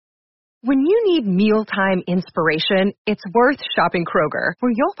When you need mealtime inspiration, it's worth shopping Kroger, where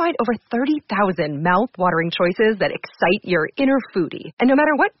you'll find over 30,000 mouth-watering choices that excite your inner foodie. And no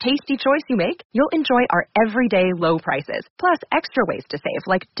matter what tasty choice you make, you'll enjoy our everyday low prices, plus extra ways to save,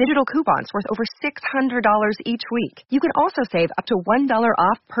 like digital coupons worth over $600 each week. You can also save up to $1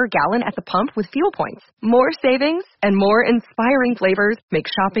 off per gallon at the pump with fuel points. More savings and more inspiring flavors make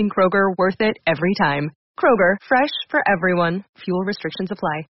shopping Kroger worth it every time. Kroger, fresh for everyone. Fuel restrictions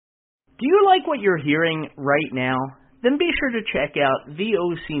apply. Do you like what you're hearing right now? Then be sure to check out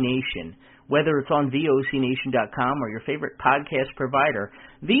VOC Nation. Whether it's on VOCNation.com or your favorite podcast provider,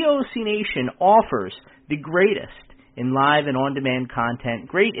 VOC Nation offers the greatest in live and on-demand content,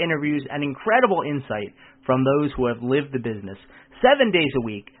 great interviews, and incredible insight from those who have lived the business 7 days a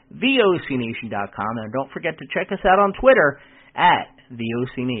week. VOCNation.com. And don't forget to check us out on Twitter at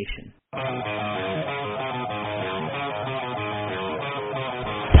VOC Nation.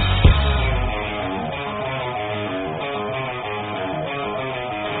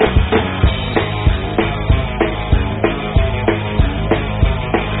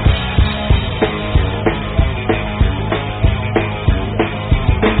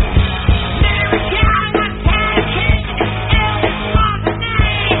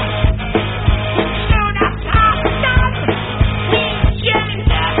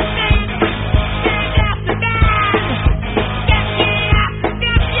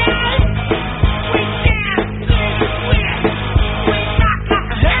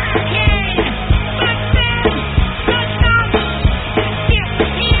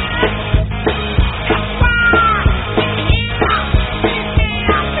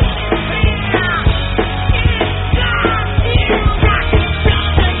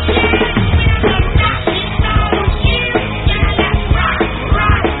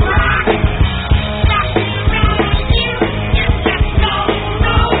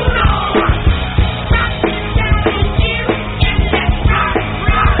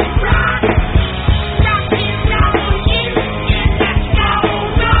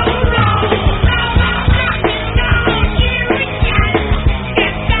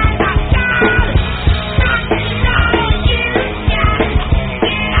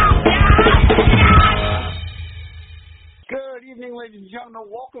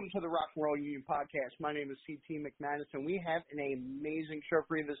 Podcast. My name is C.T. McManus, and we have an amazing show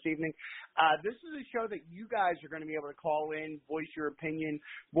for you this evening. This is a show that you guys are going to be able to call in, voice your opinion,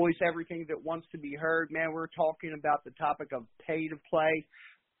 voice everything that wants to be heard. Man, we're talking about the topic of pay to play.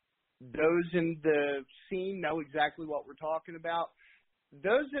 Those in the scene know exactly what we're talking about.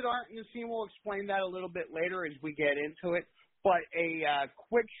 Those that aren't in the scene, we'll explain that a little bit later as we get into it. But a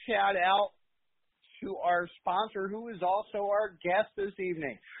quick shout out to our sponsor, who is also our guest this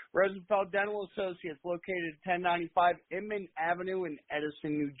evening, Rosenfeld Dental Associates, located at 1095 Inman Avenue in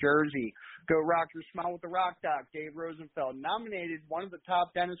Edison, New Jersey. Go rock your smile with the Rock Doc. Dave Rosenfeld, nominated one of the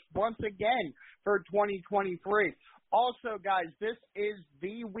top dentists once again for 2023. Also, guys, this is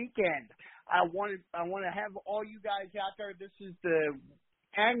the weekend. I want to have all you guys out there. This is the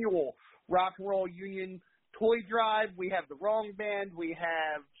annual Rock and Roll Union toy drive. We have the Wrong Band. We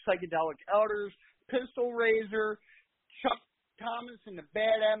have Psychedelic Elders, Pistol Razor, Chuck Thomas and the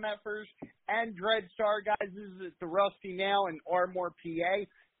Bad MFers, and Dreadstar. Guys, this is at the Rusty Nail in Ardmore,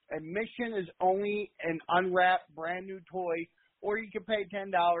 PA. Admission is only an unwrapped brand new toy, or you can pay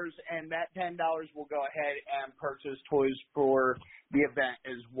 $10, and that $10 will go ahead and purchase toys for the event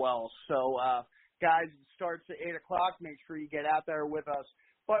as well. So, guys, it starts at 8 o'clock. Make sure you get out there with us.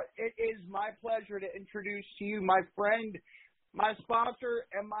 But it is my pleasure to introduce to you my friend, my sponsor,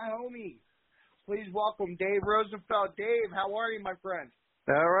 and my homie. Please welcome Dave Rosenfeld. Dave, how are you, my friend?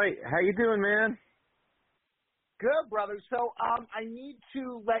 All right. How you doing, man? Good, brother. So I need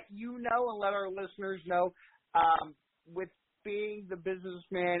to let you know and let our listeners know, with being the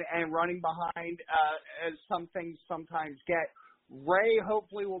businessman and running behind, as some things sometimes get, Ray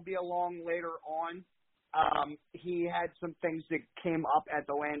hopefully will be along later on. He had some things that came up at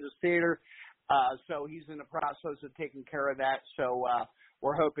the Landis Theater, so he's in the process of taking care of that. So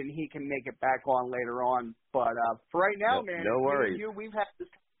we're hoping he can make it back on later on. But for right now, man, no worries. We've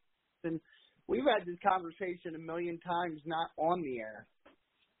had this conversation a million times, not on the air.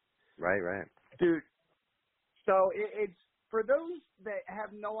 Right. Dude, so it's for those that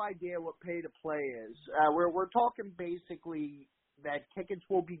have no idea what pay to play is. We're talking basically that tickets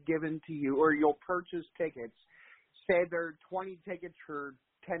will be given to you, or you'll purchase tickets. Say there are 20 tickets for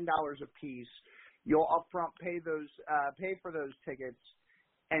 $10 a piece. You'll upfront pay for those tickets,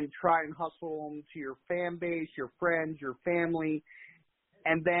 and try and hustle them to your fan base, your friends, your family,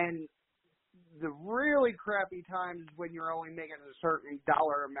 and then the really crappy times when you're only making a certain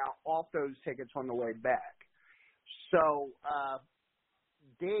dollar amount off those tickets on the way back. So,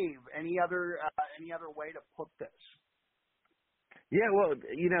 Dave, any other way to put this? Yeah, well,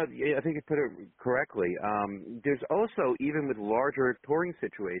 I think you put it correctly. There's also, even with larger touring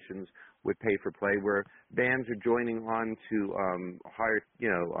situations with pay-for-play, where bands are joining on to hire,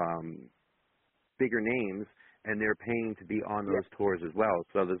 bigger names, and they're paying to be on those tours as well.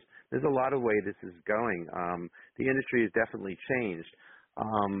 So there's a lot of way this is going. The industry has definitely changed.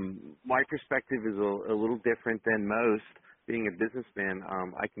 My perspective is a little different than most. Being a businessman,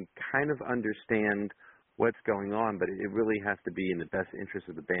 I can kind of understand what's going on, but it really has to be in the best interest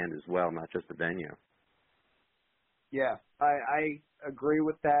of the band as well, not just the venue. Yeah, I agree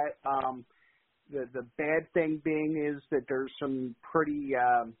with that. The bad thing being is that there's some pretty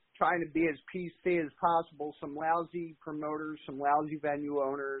trying to be as PC as possible, some lousy promoters, some lousy venue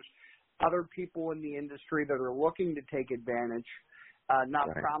owners, other people in the industry that are looking to take advantage,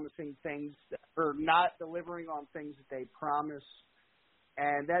 not promising things or not delivering on things that they promise.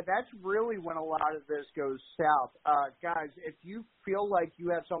 And that's really when a lot of this goes south. Guys, if you feel like you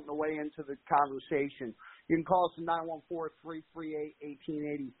have something to weigh into the conversation, you can call us at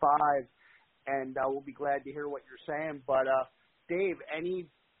 914-338-1885, and we'll be glad to hear what you're saying. But, Dave, any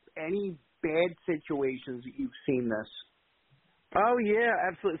bad situations that you've seen this? Oh, yeah,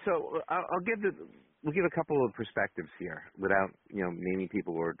 absolutely. So we'll give a couple of perspectives here without, naming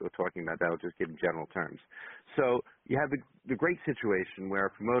people or talking about that. I'll just give general terms. So you have the great situation where a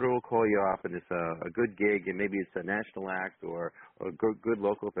promoter will call you up and it's a good gig, and maybe it's a national act or a good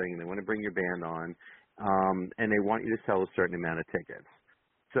local thing, and they want to bring your band on, and they want you to sell a certain amount of tickets.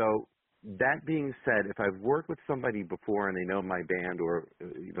 So that being said, if I've worked with somebody before and they know my band or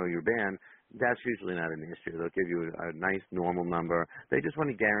your band, that's usually not an issue. They'll give you a nice normal number. They just want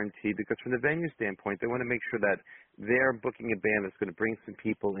to guarantee, because from the venue standpoint, they want to make sure that they're booking a band that's going to bring some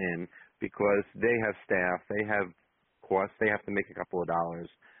people in, because they have staff, they have costs, they have to make a couple of dollars,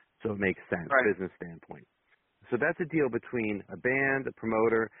 so it makes sense, business standpoint. So that's a deal between a band, a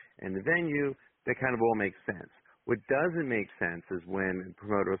promoter, and the venue that kind of all makes sense. What doesn't make sense is when a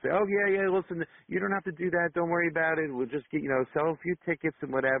promoter will say, oh, yeah, listen, you don't have to do that. Don't worry about it. We'll just get, sell a few tickets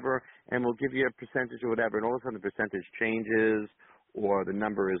and whatever, and we'll give you a percentage or whatever. And all of a sudden the percentage changes, or the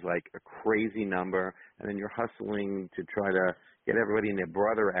number is like a crazy number, and then you're hustling to try to get everybody and their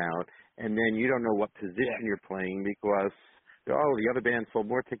brother out, and then you don't know what position you're playing because, the other band sold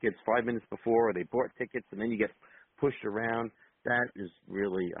more tickets 5 minutes before, or they bought tickets, and then you get pushed around. That is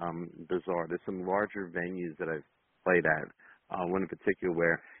really bizarre. There's some larger venues that I've played at, one in particular,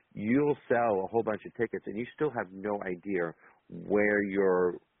 where you'll sell a whole bunch of tickets and you still have no idea where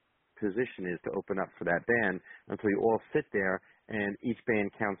your position is to open up for that band until you all sit there and each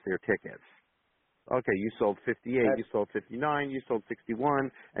band counts their tickets. Okay, you sold 58, you sold 59, you sold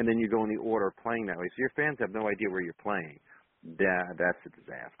 61, and then you go in the order of playing that way. So your fans have no idea where you're playing. That's a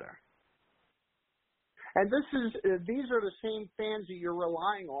disaster. And these are the same fans that you're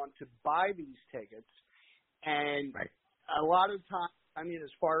relying on to buy these tickets. And a lot of times,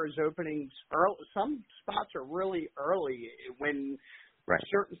 as far as openings, some spots are really early when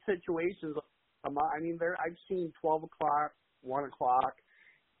certain situations come up. I've seen 12 o'clock, 1 o'clock,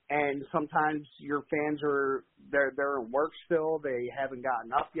 and sometimes your fans they're at work still. They haven't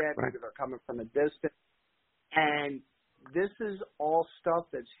gotten up yet. Maybe they're coming from a distance. And this is all stuff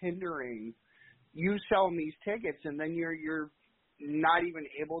that's hindering you selling these tickets, and then you're not even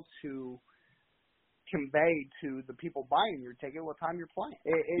able to convey to the people buying your ticket what time you're playing.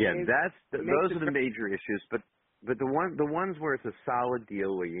 Those are the major issues. But the ones where it's a solid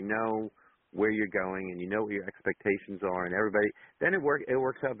deal, where you know where you're going and you know what your expectations are, and everybody, then it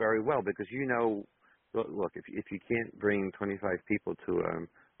works out very well, because look, if you can't bring 25 people to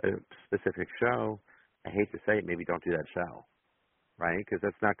a specific show, I hate to say it, maybe don't do that show. Right, because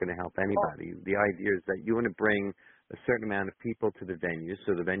that's not going to help anybody. The idea is that you want to bring a certain amount of people to the venue,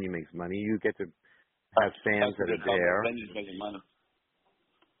 so the venue makes money. You get to have fans that are there. The venue's making money.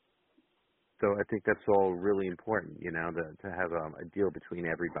 So I think that's all really important, to have a deal between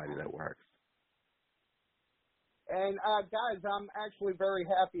everybody that works. And guys, I'm actually very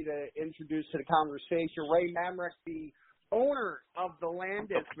happy to introduce to the conversation Ray Mamrek, the owner of the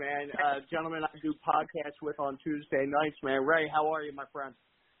Landis, man. Gentleman I do podcasts with on Tuesday nights, man. Ray, how are you, my friend?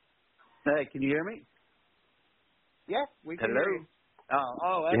 Hey, can you hear me? Yeah, we can hear you.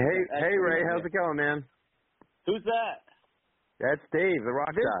 Hey, Ray, how's it going, man? Who's that? That's Dave, the Rock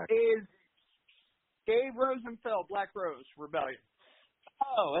Doc. This is Dave Rosenfeld, Black Rose Rebellion.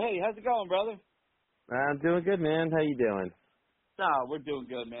 Oh, hey, how's it going, brother? I'm doing good, man. How you doing? No, we're doing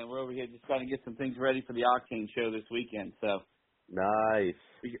good, man. We're over here just trying to get some things ready for the Octane show this weekend. So, Nice.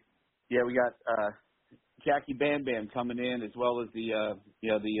 we got Jackie Bam Bam coming in, as well as the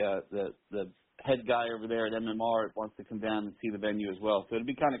head guy over there at MMR wants to come down and see the venue as well. So it'd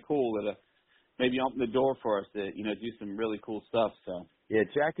be kind of cool to maybe open the door for us to do some really cool stuff. So Yeah,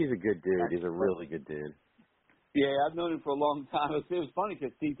 Jackie's a good dude. He's a really good dude. yeah, I've known him for a long time. It was funny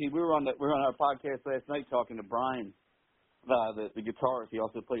because TT, we were on our podcast last night talking to Brian, the guitarist. He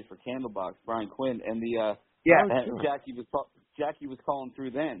also plays for Candlebox, Brian Quinn, and Jackie was calling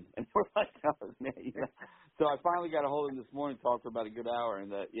through then, and we're like, oh, man, So I finally got a hold of him this morning, talked for about a good hour,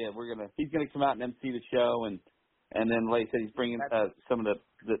 and he's gonna come out and MC the show, and then like I said, he's bringing some of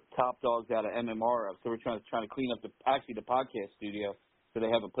the top dogs out of MMR up. So we're trying to clean up the podcast studio so they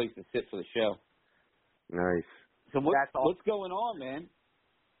have a place to sit for the show. Nice. So what's going on, man?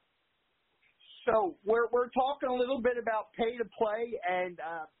 So we're talking a little bit about pay to play and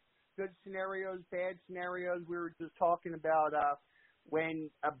good scenarios, bad scenarios. We were just talking about when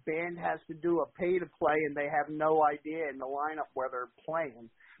a band has to do a pay to play and they have no idea in the lineup where they're playing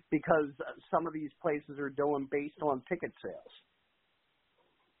because some of these places are doing based on ticket sales.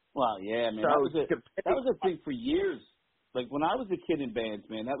 Well, yeah, man. So that was a thing for years. Like when I was a kid in bands,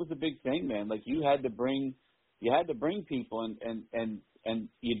 man, that was a big thing, man. Like you had to bring people and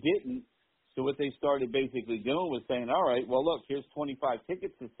you didn't. So what they started basically doing was saying, all right, well, look, here's 25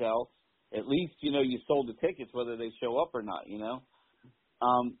 tickets to sell. At least, you sold the tickets whether they show up or not, Yeah.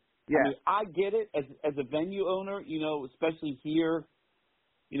 I mean, I get it as a venue owner, especially here,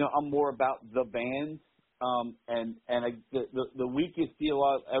 I'm more about the bands. The weakest deal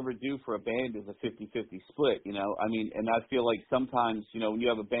I'll ever do for a band is a 50-50 split, I mean, and I feel like sometimes, when you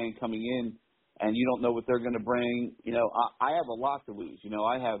have a band coming in and you don't know what they're going to bring, I have a lot to lose.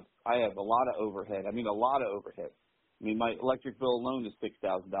 I have a lot of overhead. I mean, a lot of overhead. I mean, my electric bill alone is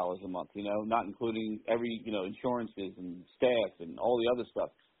 $6,000 a month, not including every, insurances and staff and all the other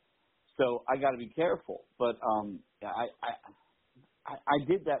stuff. So I got to be careful. But I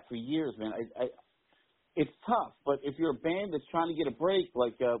did that for years, man. It's tough, but if you're a band that's trying to get a break,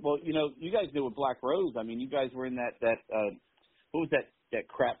 like, you guys did with Black Rose. I mean, you guys were in that what was that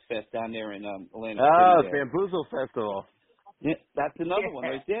crap fest down there in Atlanta Oh, City. Bamboozle Festival. Yeah, that's another one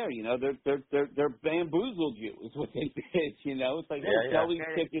right there. They're bamboozled you is what they did. It's like sell these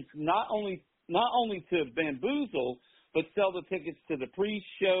tickets not only to bamboozle, but sell the tickets to the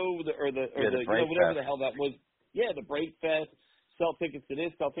pre-show or the whatever the hell that was. Yeah, the Break Fest. Sell tickets to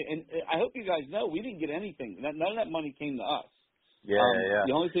this, and I hope you guys know we didn't get anything. None of that money came to us. Yeah.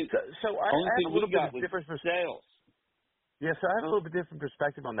 The only thing, so I have a little bit of different sales. Yeah, so I have a little bit different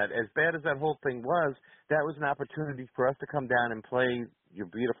perspective on that. As bad as that whole thing was, that was an opportunity for us to come down and play your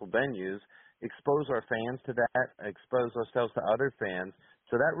beautiful venues, expose our fans to that, expose ourselves to other fans.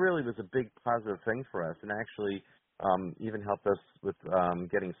 So that really was a big positive thing for us, and actually even helped us with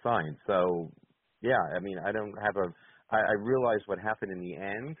getting signed. So yeah, I mean, I realize what happened in the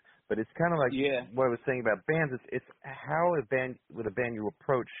end, but it's kind of like what I was saying about bands. It's how with a band you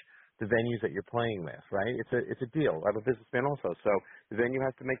approach the venues that you're playing with, right? It's a deal. I'm a businessman also, so the venue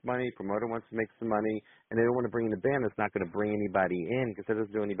has to make money, promoter wants to make some money, and they don't want to bring in a band that's not going to bring anybody in because that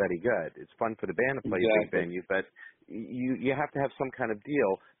doesn't do anybody good. It's fun for the band to play a big venue, but you have to have some kind of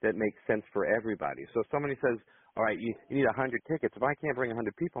deal that makes sense for everybody. So if somebody says, all right, you need 100 tickets. If I can't bring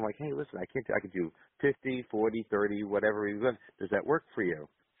 100 people, I'm like, hey, listen, I could do 50, 40, 30, whatever. Does that work for you?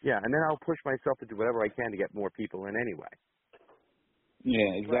 Yeah, and then I'll push myself to do whatever I can to get more people in anyway.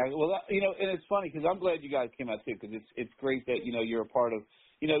 Yeah, exactly. Well, and it's funny because I'm glad you guys came out too because it's great that you're a part of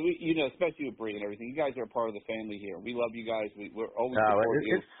especially with Bree and everything. You guys are a part of the family here. We love you guys. We're always support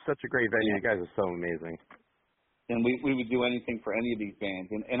you. It's such a great venue. You guys are so amazing. And we would do anything for any of these bands.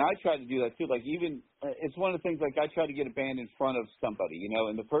 And I try to do that too. Like even it's one of the things like I try to get a band in front of somebody,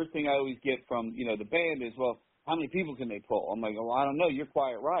 and the first thing I always get from the band is, well, how many people can they pull? I'm like, well, I don't know. You're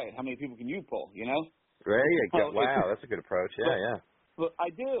Quiet Riot. How many people can you pull? There you go. Wow, that's a good approach. Yeah. But I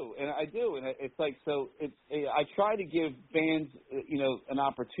do, and it's like I try to give bands, an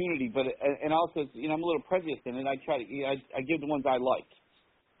opportunity, but and also, I'm a little prejudiced in it. I try to, I give the ones I like,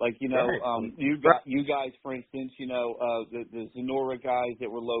 you guys, for instance, the Zenora guys that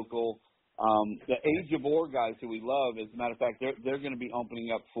were local, the Age of War guys who we love. As a matter of fact, they're going to be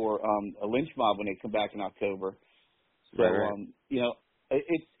opening up for a Lynch Mob when they come back in October. So,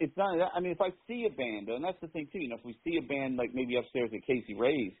 It's not that. I mean, if I see a band, and that's the thing too. If we see a band like maybe upstairs at Casey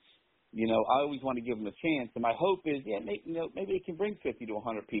Ray's, I always want to give them a chance. And my hope is, maybe it can bring 50 to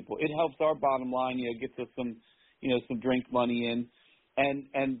 100 people. It helps our bottom line. Gets us some, some drink money in,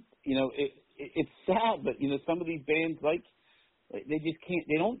 and it's sad, but some of these bands like they just can't.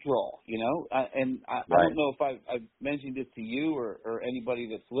 They don't draw, you know. I Right. don't know if I've mentioned this to you or anybody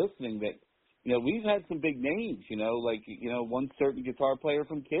that's listening that, you know, we've had some big names, you know, like, you know, one certain guitar player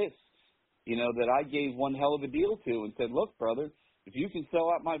from Kiss, you know, that I gave one hell of a deal to and said, look, brother, if you can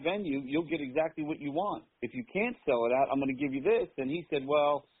sell out my venue, you'll get exactly what you want. If you can't sell it out, I'm going to give you this. And he said,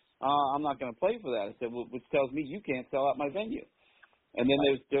 well, I'm not going to play for that. I said, well, which tells me you can't sell out my venue. And then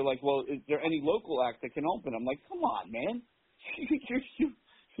they're like, well, is there any local act that can open? I'm like, come on, man.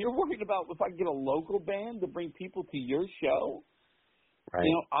 You're worried about if I can get a local band to bring people to your show? Right.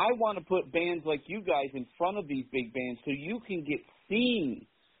 You know, I want to put bands like you guys in front of these big bands so you can get seen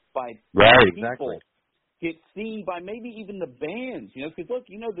by people. Exactly. Get seen by maybe even the bands, you know, because, look,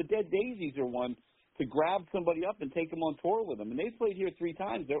 you know, the Dead Daisies are one to grab somebody up and take them on tour with them. And they've played here 3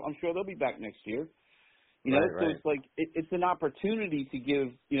 times. I'm sure they'll be back next year. You know, so it's like it's an opportunity to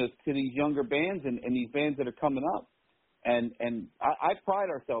give, you know, to these younger bands and these bands that are coming up. And I pride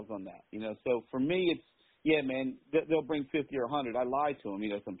ourselves on that, you know. So for me, it's, yeah, man, they'll bring 50 or 100. I lie to them, you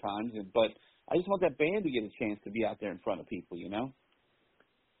know, sometimes. But I just want that band to get a chance to be out there in front of people, you know.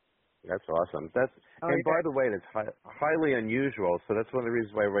 That's awesome. And by the way, that's highly unusual. So that's one of the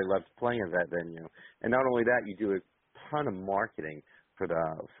reasons why everybody loves playing at that venue. And not only that, you do a ton of marketing for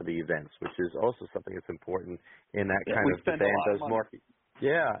the events, which is also something that's important in that kind of the band does market.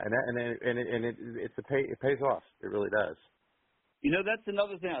 Yeah, it pays off. It really does. You know, that's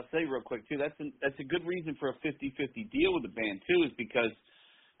another thing I'll say real quick too. That's a good reason for a 50-50 deal with the band too, is because.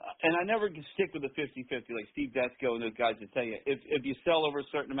 And I never stick with the 50-50 like Steve Desko and those guys that tell you if you sell over a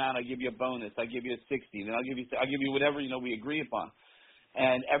certain amount, I give you a bonus. I give you a 60, and I'll give you whatever, you know, we agree upon.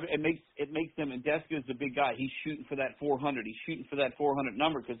 And it makes them. And Desko's the big guy. He's shooting for that 400. He's shooting for that 400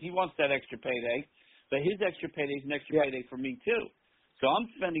 number because he wants that extra payday. But his extra payday is an extra payday for me too. So I'm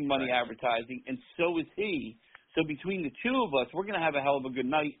spending money advertising, and so is he. So between the two of us, we're going to have a hell of a good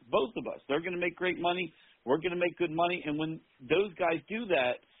night. Both of us. They're going to make great money. We're going to make good money. And when those guys do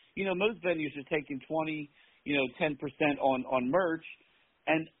that, you know, most venues are taking 20, you know, 10% on merch.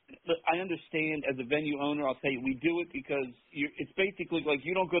 And I understand as a venue owner, I'll tell you, we do it because it's basically like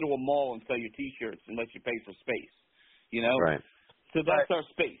you don't go to a mall and sell your T-shirts unless you pay for space, you know? Right. So that's our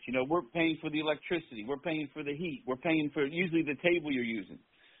space. You know, we're paying for the electricity. We're paying for the heat. We're paying for usually the table you're using.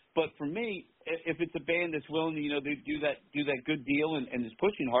 But for me, if it's a band that's willing to, you know, they do that good deal and is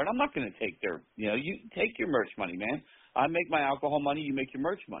pushing hard, I'm not going to take their, you know, you take your merch money, man. I make my alcohol money, you make your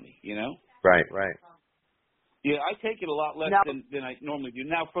merch money, you know? Right. Yeah, I take it a lot less than I normally do.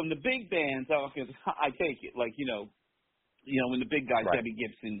 Now, from the big bands, I take it, like, you know, when the big guys, Debbie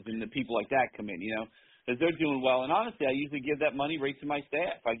Gibsons and the people like that come in, you know, because they're doing well. And honestly, I usually give that money right to my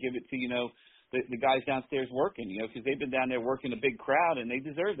staff. I give it to, you know, the guys downstairs working, you know, because they've been down there working a big crowd, and they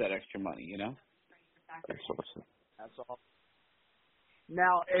deserve that extra money, you know? That's awesome. That's awesome.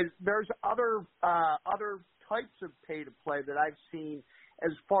 Now, there's other types of pay-to-play that I've seen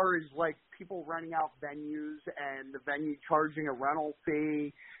as far as, like, people renting out venues and the venue charging a rental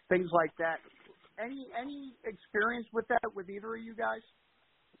fee, things like that. Any experience with that with either of you guys?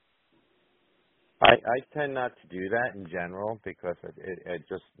 I tend not to do that in general because it's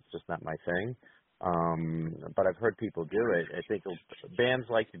just not my thing. But I've heard people do it. I think bands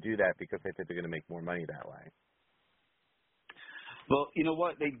like to do that because they think they're going to make more money that way. Well, you know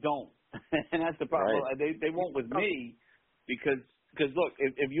what? They don't. And that's the problem. Right. They won't with me because look,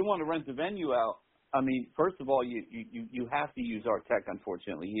 if you want to rent the venue out, I mean, first of all, you have to use our tech,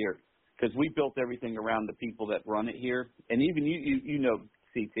 unfortunately, here because we built everything around the people that run it here. And even you know,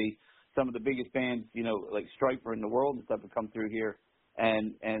 CT, some of the biggest bands, you know, like Stryper in the world and stuff have come through here.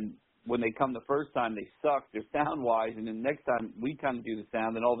 And when they come the first time, they suck. They're sound-wise. And then the next time we kind of do the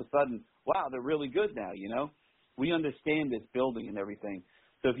sound, and all of a sudden, wow, they're really good now, you know. We understand this building and everything.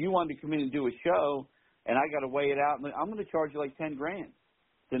 So if you wanted to come in and do a show, and I got to weigh it out, I'm going to charge you like $10,000.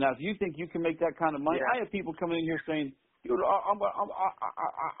 So now, if you think you can make that kind of money, I have people coming in here saying, "Dude,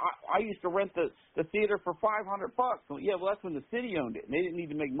 I used to rent the theater for $500." Well, yeah, well, that's when the city owned it, and they didn't need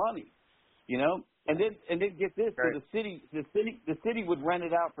to make money, you know. And then get this: so the city would rent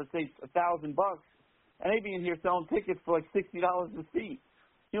it out for say $1,000, and they'd be in here selling tickets for like $60 a seat.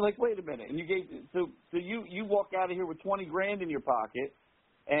 You're like, wait a minute, and you gave so you walk out of here with $20,000 in your pocket,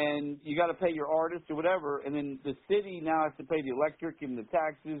 and you got to pay your artist or whatever, and then the city now has to pay the electric and the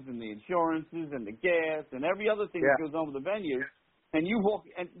taxes and the insurances and the gas and every other thing that goes on with the venue, and you walk,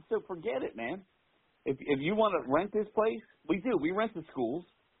 and so forget it, man. If you want to rent this place, we do. We rent the schools,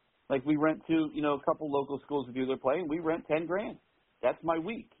 like we rent to a couple local schools to do their play, and we rent $10,000. That's my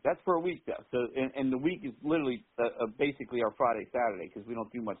week. That's for a week, though. So, and the week is literally basically our Friday, Saturday, because we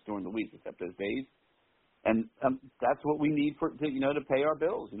don't do much during the week except those days. And that's what we need to pay our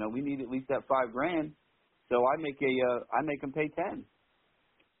bills. We need at least that $5,000. So I make them pay 10.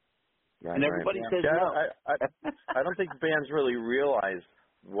 Right, and everybody says no. I don't think bands really realize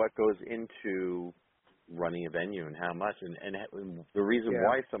what goes into running a venue and how much, and the reason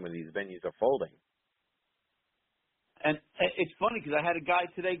why some of these venues are folding. And it's funny because I had a guy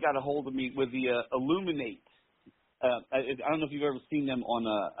today got a hold of me with the Illuminate. I don't know if you've ever seen them on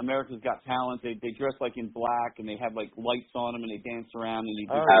America's Got Talent. They dress like in black and they have like lights on them and they dance around and they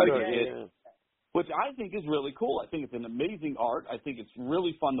do which I think is really cool. I think it's an amazing art. I think it's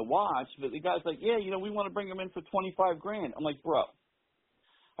really fun to watch. But the guy's like, we want to bring them in for $25,000. I'm like, bro.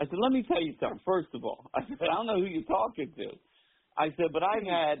 I said, let me tell you something. First of all, I said, I don't know who you're talking to. I said, but I've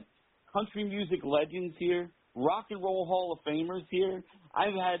had country music legends here, rock and roll Hall of Famers here.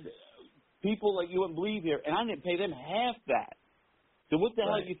 I've had people like you wouldn't believe here, and I didn't pay them half that. So what the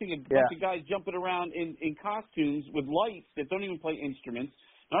hell do you think a bunch of guys jumping around in costumes with lights that don't even play instruments,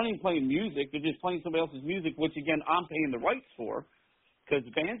 not even playing music, they're just playing somebody else's music, which, again, I'm paying the rights for, because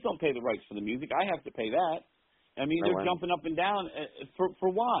the bands don't pay the rights for the music. I have to pay that. I mean, they're jumping up and down for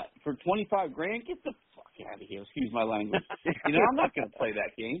what? For $25,000? Get the fuck out of here. Excuse my language. I'm not going to play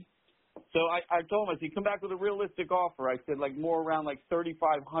that game. So I told him, I said, come back with a realistic offer. I said, like, more around like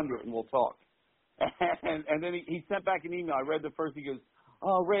 $3,500 and we'll talk. And then he sent back an email. I read the first. He goes,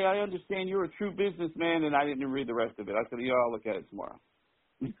 oh, Ray, I understand you're a true businessman, and I didn't read the rest of it. I said, I'll look at it tomorrow.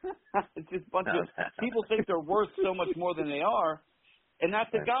 It's just a bunch of people think they're worth so much more than they are, and that's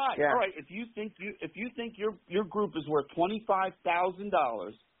a guy. Yeah. All right, if you think your group is worth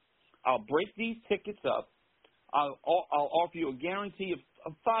 $25,000, I'll break these tickets up. I'll offer you a guarantee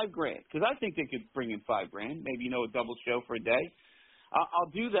of $5,000 because I think they could bring in $5,000, maybe a double show for a day.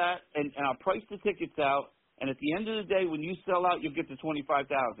 I'll do that, and I'll price the tickets out. And at the end of the day, when you sell out, you'll get the $25,000.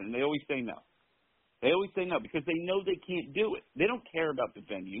 And they always say no. They always say no because they know they can't do it. They don't care about the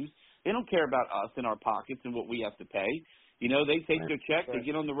venues. They don't care about us and our pockets and what we have to pay. They take their check, they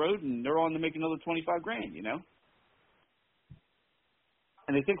get on the road, and they're on to make another $25,000.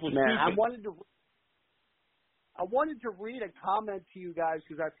 And they think we're stupid. I wanted to read a comment to you guys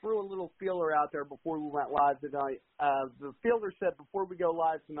because I threw a little feeler out there before we went live tonight. The feeler said, before we go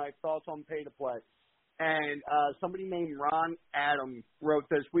live tonight, thoughts on pay to play. And somebody named Ron Adam wrote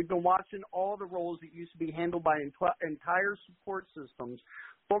this. We've been watching all the roles that used to be handled by entire support systems,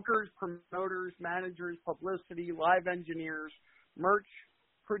 bookers, promoters, managers, publicity, live engineers, merch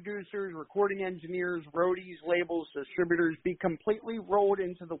producers, recording engineers, roadies, labels, distributors be completely rolled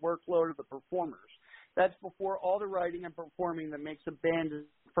into the workload of the performers. That's before all the writing and performing that makes a band in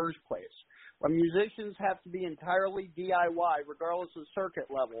the first place. When musicians have to be entirely DIY, regardless of circuit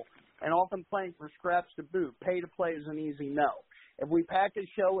level, and often playing for scraps to boot, pay to play is an easy no. If we pack a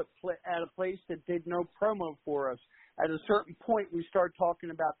show at a place that did no promo for us, at a certain point we start talking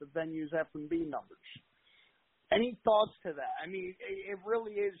about the venue's F&B numbers. Any thoughts to that? I mean, it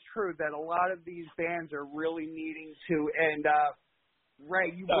really is true that a lot of these bands are really needing to, and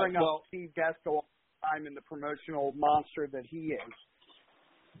Ray, you bring up Steve Desko all the time in the promotional monster that he is.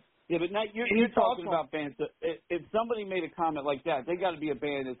 Yeah, but now you're talking about bands. If somebody made a comment like that, they got to be a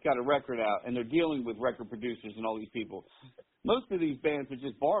band that's got a record out, and they're dealing with record producers and all these people. Most of these bands are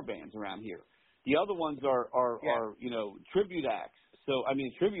just bar bands around here. The other ones are tribute acts. So, I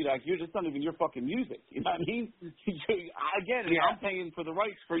mean, tribute acts, that's not even your fucking music. You know what I mean? Again, I'm paying for the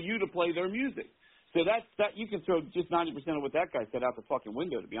rights for you to play their music. So that you can throw just 90% of what that guy said out the fucking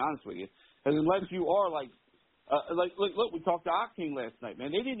window, to be honest with you. Because unless you are like look, we talked to Octane last night,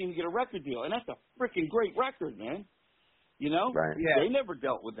 man. They didn't even get a record deal, and that's a freaking great record, man. Right. They never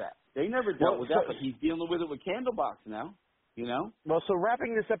dealt with that. But he's dealing with it with Candlebox now. Well, so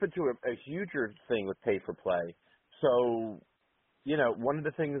wrapping this up into a huger thing with pay for play. So, one of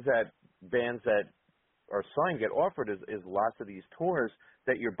the things that bands that are signed get offered is lots of these tours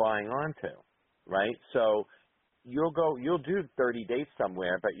that you're buying onto, right? So you'll do 30 dates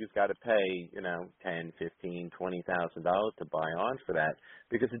somewhere, but you've got to pay, $10, $15, $20,000 to buy on for that.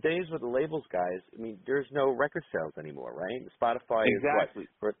 Because the days with the labels guys, I mean, there's no record sales anymore, right? Spotify exactly.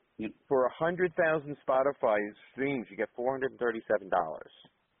 is for 100,000 Spotify streams, you get $437.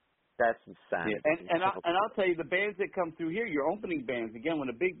 That's insanity. Yeah. And I'll tell you, the bands that come through here, your opening bands, again, when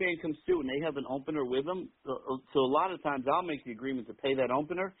a big band comes through and they have an opener with them, so a lot of times I'll make the agreement to pay that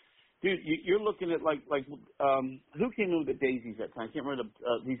opener. Dude, you're looking at like who came in with the Daisies that time? I can't remember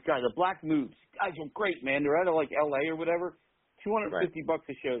these guys, the Black Moods. Guys are great, man. They're out of like L.A. or whatever. $250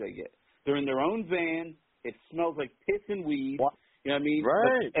 a show they get. They're in their own van. It smells like piss and weed. What? You know what I mean?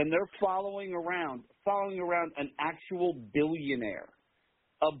 Right. And they're following around an actual billionaire.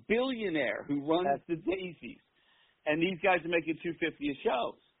 a billionaire who runs the Daisies, and these guys are making $250 a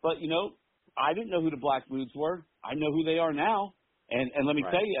show. But, you know, I didn't know who the Black Moods were. I know who they are now. And let me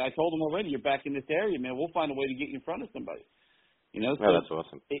tell you, I told them already, you're back in this area, man. We'll find a way to get you in front of somebody. You know, so that's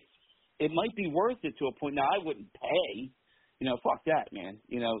awesome. It might be worth it to a point. Now, I wouldn't pay. You know, fuck that, man.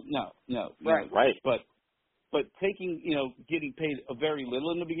 You know, no. Right. But taking, you know, getting paid a very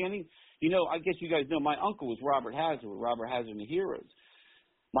little in the beginning. You know, I guess you guys know my uncle was Robert Hazard with Robert Hazard and the Heroes.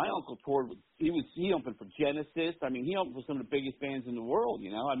 My uncle toured with, he opened for Genesis. I mean, he opened for some of the biggest bands in the world,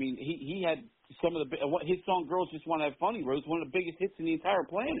 you know. I mean, he had some of the, his song Girls Just Want to Have Fun, he wrote one of the biggest hits in the entire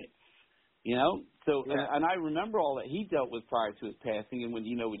planet, you know. So, and I remember all that he dealt with prior to his passing, and when,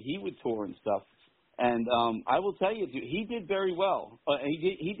 you know, when he would tour and stuff. And I will tell you, dude, he did very well.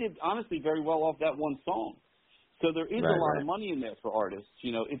 He did honestly very well off that one song. So there is a lot of money in there for artists.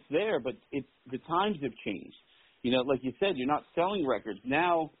 You know, it's there, but the times have changed. You know, like you said, you're not selling records.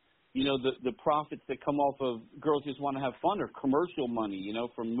 Now, you know, the profits that come off of Girls Just Want to Have Fun are commercial money, you know,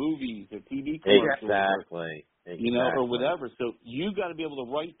 from movies or TV commercials. Exactly. You know, or whatever. So you got to be able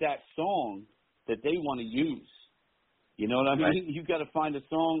to write that song that they want to use. You know what I mean? Right. You've got to find a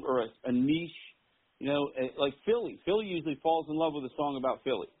song or a niche, you know, like Philly. Philly usually falls in love with a song about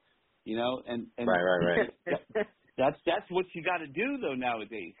Philly. You know, and right. That's what you got to do though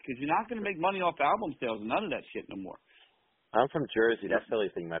nowadays, because you're not going to make money off album sales and none of that shit no more. I'm from Jersey. That Philly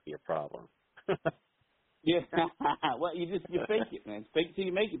thing might be a problem. Yeah, well, you fake it, man. Fake it till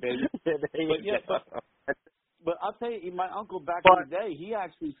you make it, baby. But I'll tell you, my uncle back in the day, he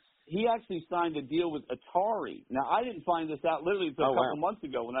actually signed a deal with Atari. Now I didn't find this out literally until a couple months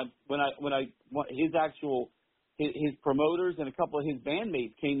ago when his promoters and a couple of his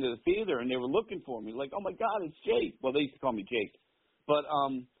bandmates came to the theater and they were looking for me. Like, oh my God, it's Jake. Well, they used to call me Jake. But,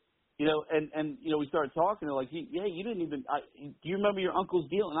 you know, and you know, we started talking. They're like, you didn't even, do you remember your uncle's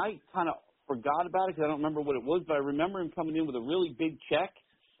deal? And I kind of forgot about it because I don't remember what it was, but I remember him coming in with a really big check.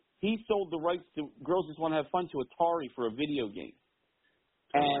 He sold the rights to Girls Just Want to Have Fun to Atari for a video game.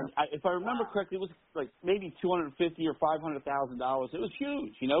 And if I remember correctly, it was like maybe $250,000 or $500,000. It was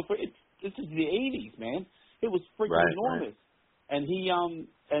huge, you know, this is the 80s, man. It was freaking enormous. Right. And he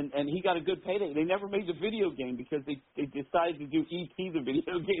and he got a good payday. They never made the video game because they decided to do E.T. the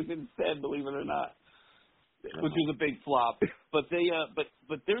video game instead, believe it or not, which was a big flop. But they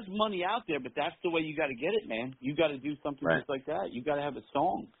but there's money out there, but that's the way you got to get it, man. You got to do something just like that. You got to have a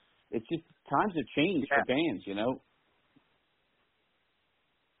song. It's just times have changed for bands, you know.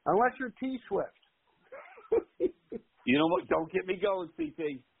 Unless you're T-Swift. You know what? Don't get me going,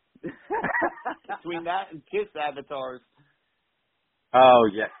 CT. Between that and Kiss avatars. Oh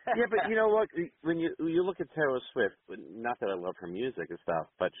yeah, but you know what? When you look at Taylor Swift, not that I love her music and stuff,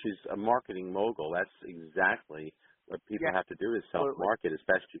 but she's a marketing mogul. That's exactly what people have to do is self-market as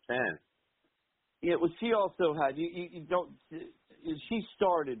best you can. Yeah, well, she also had you don't. She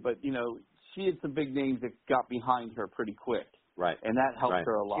started, but you know, she had some big names that got behind her pretty quick. Right. And that helped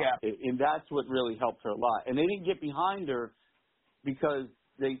her a lot. Yeah. And that's what really helped her a lot. And they didn't get behind her because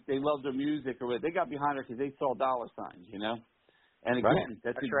they loved her music or what. They got behind her because they saw dollar signs, you know. And again,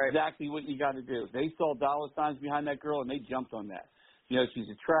 that's exactly what you got to do. They saw dollar signs behind that girl, and they jumped on that. You know, she's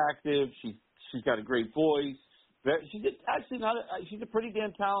attractive. She's got a great voice. She's a pretty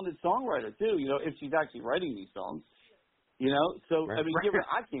damn talented songwriter too. You know, if she's actually writing these songs. You know, so I mean,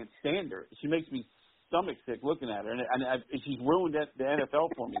 I can't stand her. She makes me stomach sick looking at her, and she's ruined the NFL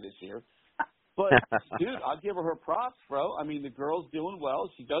for me this year. But dude, I'll give her props, bro. I mean, the girl's doing well.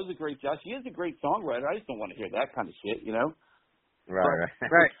 She does a great job. She is a great songwriter. I just don't want to hear that kind of shit, you know. Right.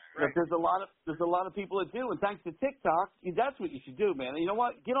 But there's a lot of people that do, and thanks to TikTok, that's what you should do, man. And you know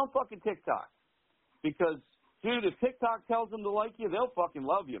what? Get on fucking TikTok, because dude, if TikTok tells them to like you, they'll fucking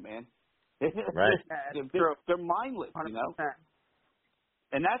love you, man. Right. They're mindless, you know. 100%.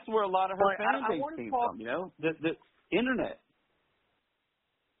 And that's where a lot of her fan base came from, you know, the internet.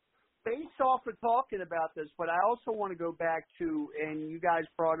 Based off of talking about this, but I also want to go back to, and you guys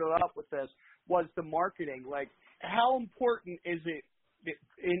brought it up with this, was the marketing. Like, how important is it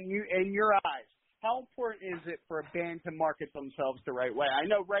in your eyes? How important is it for a band to market themselves the right way? I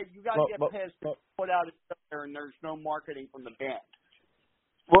know, Ray, you guys get pissed to put out a stuff there and there's no marketing from the band.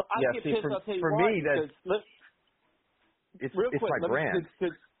 Well, I get pissed. I'll tell you for why. Me, it's my brand.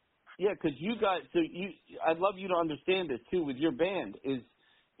 Because you guys, I'd love you to understand this too. With your band,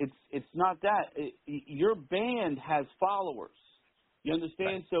 it's not that your band has followers. You understand?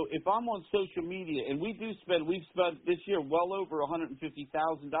 Right. So if I'm on social media, and we've spent this year well over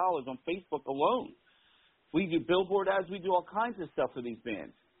 $150,000 on Facebook alone. We do billboard ads, we do all kinds of stuff for these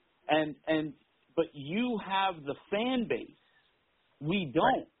bands, but you have the fan base We don't.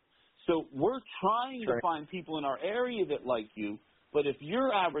 Right. So we're trying to find people in our area that like you. But if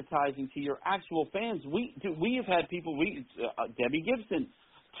you're advertising to your actual fans, we have had people. Debbie Gibson,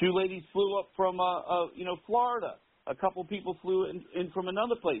 2 ladies flew up from Florida. A couple people flew in from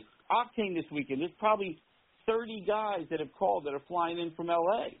another place. Octane this weekend. There's probably 30 guys that have called that are flying in from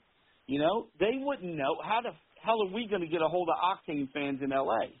L.A. You know, they wouldn't know. How the hell are we going to get a hold of Octane fans in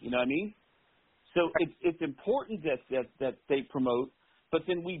L.A.? You know what I mean? So it's important that they promote, but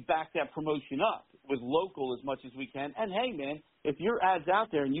then we back that promotion up with local as much as we can. And hey, man, if your ad's out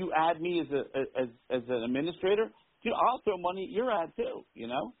there and you add me as an administrator, dude, I'll throw money at your ad too. You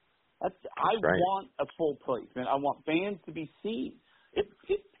know, I want a full place, man. I want fans to be seen. It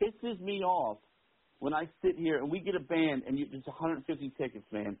pisses me off when I sit here and we get a band and there's 150 tickets,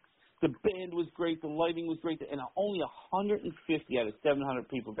 man. The band was great, the lighting was great, and only 150 out of 700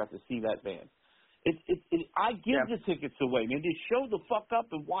 people got to see that band. I give the tickets away, man. Just show the fuck up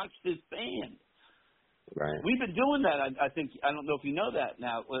and watch this band. Right. We've been doing that. I think I don't know if you know that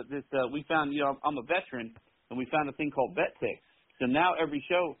now. We found, I'm a veteran, and we found a thing called vet ticks. So now every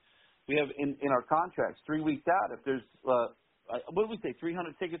show we have in our contracts 3 weeks out. If there's what do we say,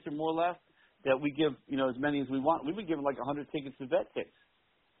 300 tickets or more left, that we give as many as we want. We've been giving like 100 tickets to vet ticks.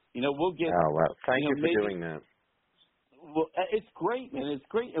 We'll get. Oh well, thank you for doing that. Well, it's great, man. It's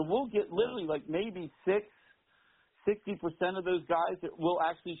great, and we'll get literally like maybe 60% of those guys that will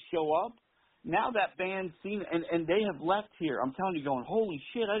actually show up. Now that band's seen, and they have left here. I'm telling you, going, holy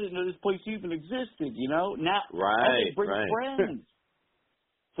shit! I didn't know this place even existed. Now they bring friends.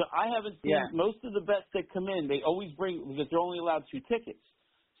 So I haven't seen most of the vets that come in. They always bring, because they're only allowed 2 tickets.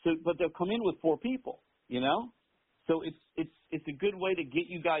 So, but they'll come in with 4 people. So it's a good way to get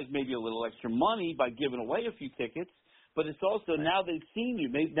you guys maybe a little extra money by giving away a few tickets. But it's also now they've seen you.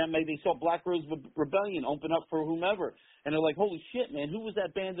 Maybe they saw Black Rose Rebellion open up for whomever, and they're like, "Holy shit, man! Who was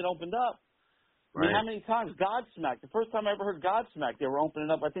that band that opened up?" I mean, how many times Godsmack? The first time I ever heard Godsmack, they were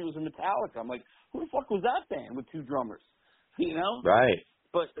opening up. I think it was in Metallica. I'm like, "Who the fuck was that band with 2 drummers?" Right.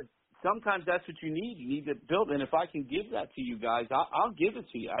 But sometimes that's what you need. You need to build. And if I can give that to you guys, I'll give it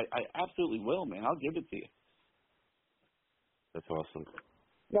to you. I absolutely will, man. I'll give it to you. That's awesome.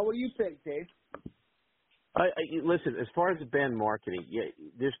 Now, what do you think, Dave? Listen, as far as the band marketing,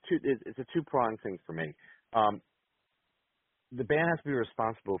 there's it's a 2-pronged thing for me. The band has to be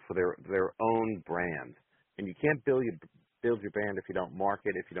responsible for their own brand, and you can't build your band if you don't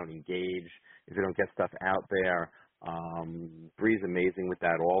market, if you don't engage, if you don't get stuff out there. Bree's amazing with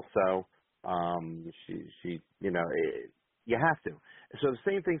that also. She you have to. So the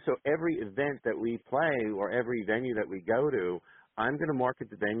same thing. So every event that we play or every venue that we go to, I'm going to market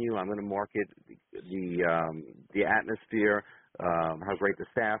the venue. I'm going to market the atmosphere, how great the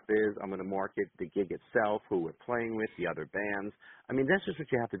staff is. I'm going to market the gig itself, who we're playing with, the other bands. I mean, that's just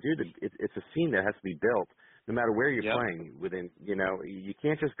what you have to do. It's a scene that has to be built, no matter where you're playing. You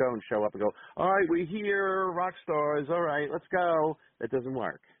can't just go and show up and go, all right, we're here, rock stars. All right, let's go. That doesn't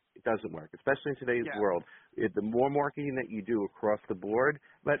work. It doesn't work, especially in today's world. The more marketing that you do across the board,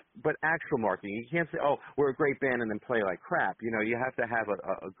 but actual marketing. You can't say, oh, we're a great band and then play like crap. You have to have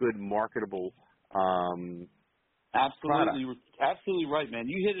a good marketable Absolutely, product. Absolutely right, man.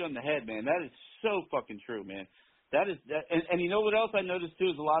 You hit it on the head, man. That is so fucking true, man. That is that, and you know what else I noticed too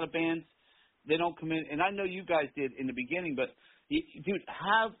is a lot of bands, they don't come in, and I know you guys did in the beginning, but dude,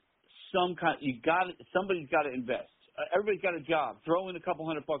 have some kind. Somebody's got to invest. Everybody's got a job. Throw in a couple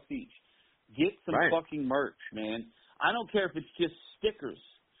 $100 each. Get some fucking merch, man. I don't care if it's just stickers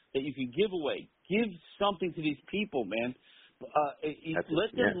that you can give away. Give something to these people, man.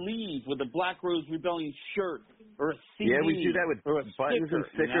 Let them leave with a Black Rose Rebellion shirt or a CD. Yeah, we do that with buttons and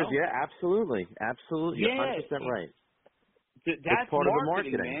stickers. You know? Yeah, absolutely. You're 100% right. That's part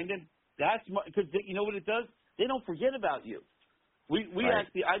marketing, of the marketing, man. That's because you know what it does? They don't forget about you. We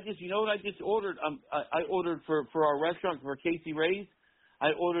actually, you know what I just ordered? I ordered for our restaurant for Casey Ray's.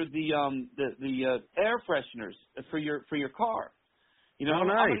 I ordered the air fresheners for your car.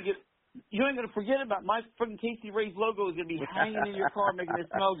 Nice. You ain't gonna forget about my fucking Casey Ray's logo is gonna be hanging in your car, making it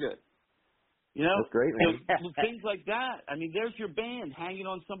smell good. That's great, man. Things like that. I mean, there's your band hanging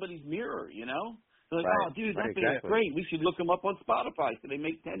on somebody's mirror. They're like, oh, dude, that band's great. We should look them up on Spotify so they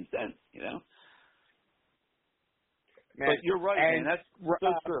make 10 cents. Man, but you're right, man. That's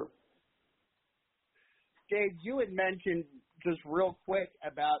so true. Dave, you had mentioned just real quick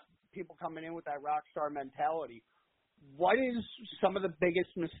about people coming in with that rock star mentality. What is some of the biggest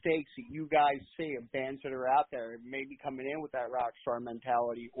mistakes that you guys see of bands that are out there maybe coming in with that rock star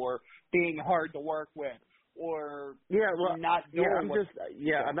mentality or being hard to work with or not doing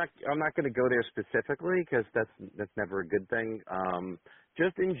I'm not going to go there specifically because that's never a good thing.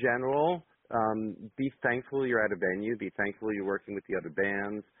 Just in general, be thankful you're at a venue. Be thankful you're working with the other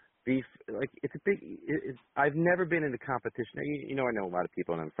bands. I've never been in a competition. I know a lot of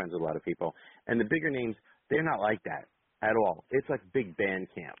people and I'm friends with a lot of people. And the bigger names, they're not like that at all. It's like big band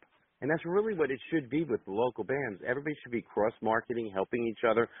camp. And that's really what it should be with the local bands. Everybody should be cross-marketing, helping each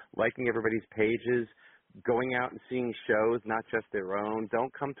other, liking everybody's pages, going out and seeing shows, not just their own.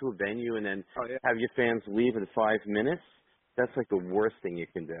 Don't come to a venue and then have your fans leave in 5 minutes. That's like the worst thing you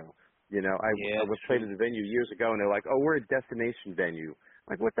can do. I was played at a venue years ago, and they're like, "Oh, we're a destination venue."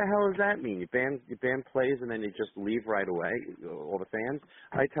 Like, what the hell does that mean? Your band plays, and then they just leave right away, all the fans?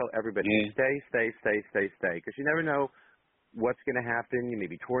 I tell everybody, stay, because you never know what's going to happen. You may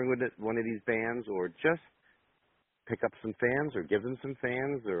be touring with one of these bands, or just pick up some fans or give them some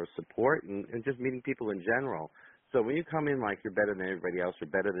fans or support and just meeting people in general. So when you come in like you're better than everybody else, or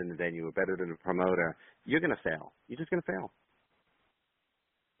better than the venue, or better than the promoter, you're going to fail. You're just going to fail.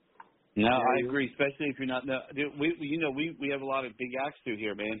 No, I agree, especially if you're not. We have a lot of big acts through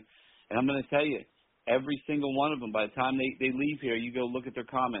here, man. And I'm going to tell you, every single one of them, by the time they leave here, you go look at their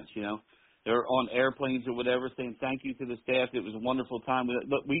comments, They're on airplanes or whatever saying thank you to the staff. It was a wonderful time.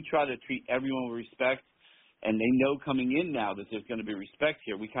 But we try to treat everyone with respect, and they know coming in now that there's going to be respect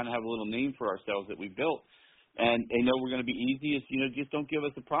here. We kind of have a little name for ourselves that we built. And they know we're going to be easy. Just don't give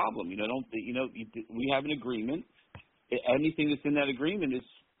us a problem. We have an agreement. Anything that's in that agreement is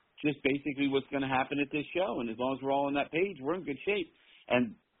just basically what's going to happen at this show. And as long as we're all on that page, we're in good shape.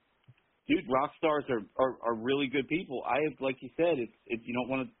 And, dude, rock stars are really good people. I have, like you said, if you don't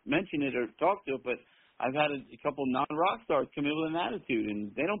want to mention it or talk to it, but I've had a couple non-rock stars come in with an attitude,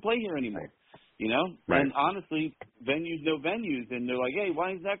 and they don't play here anymore, Right. And honestly, venues know venues, and they're like, hey,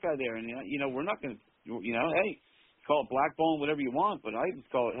 why is that guy there? And, we're not going to, hey, call it blackballing, whatever you want, but I just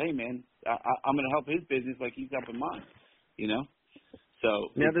call it, hey, man, I'm going to help his business like he's helping mine,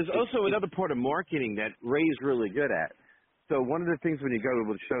 So now there's also another part of marketing that Ray's really good at. So one of the things when you go to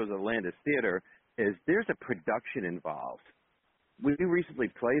the shows at Landis Theater is there's a production involved. We recently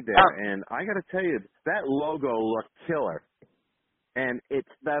played there, and I got to tell you, that logo looked killer. And it's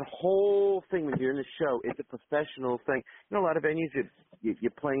that whole thing when you're in the show, it's a professional thing. A lot of venues,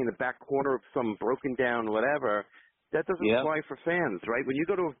 you're playing in the back corner of some broken down whatever. That doesn't apply for fans, right? When you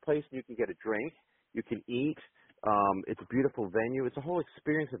go to a place and you can get a drink, you can eat, it's a beautiful venue. It's a whole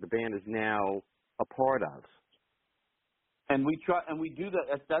experience that the band is now a part of. And we try, and we do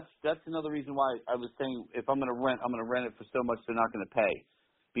that. That's another reason why I was saying if I'm going to rent it for so much they're not going to pay,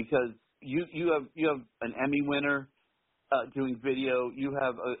 because you have an Emmy winner doing video. You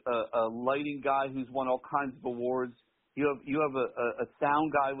have a lighting guy who's won all kinds of awards. You have a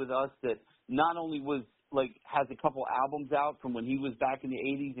sound guy with us that not only has a couple albums out from when he was back in the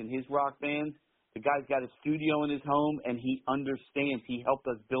 80s in his rock bands. The guy's got a studio in his home, and he understands. He helped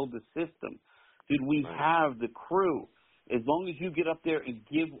us build the system. Dude, we have the crew. As long as you get up there and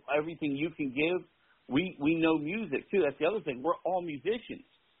give everything you can give, we know music, too. That's the other thing. We're all musicians.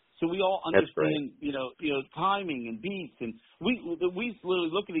 So we all understand, timing and beats. And we literally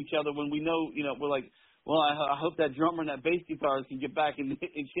look at each other when we know, we're like, well, I hope that drummer and that bass guitarist can get back in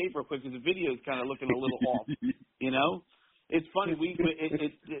shape real quick because the video is kind of looking a little off, It's funny.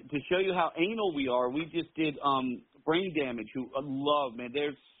 To show you how anal we are, we just did Brain Damage, who I love, man.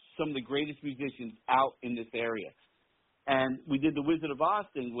 They're some of the greatest musicians out in this area. And we did the Wizard of Oz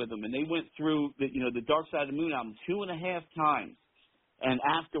thing with them, and they went through the Dark Side of the Moon album 2.5 times. And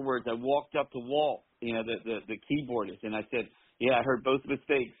afterwards, I walked up to Walt, the keyboardist, and I said, yeah, I heard both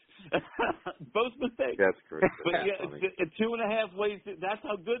mistakes. Both mistakes. That's great. But yeah, 2.5 ways. That's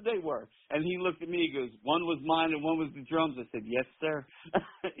how good they were. And he looked at me. He goes, "One was mine and one was the drums." I said, "Yes, sir."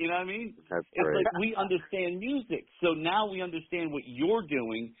 You know what I mean? That's it's great. like we understand music, so now we understand what you're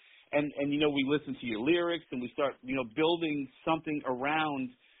doing, and we listen to your lyrics and we start building something around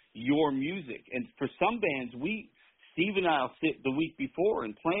your music. And for some bands, Steve and I'll sit the week before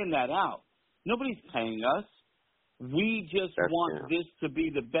and plan that out. Nobody's paying us. We just want this to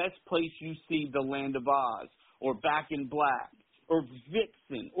be the best place you see the Land of Oz or Back in Black or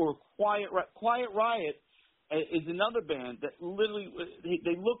Vixen or Quiet Riot. Quiet Riot is another band that literally,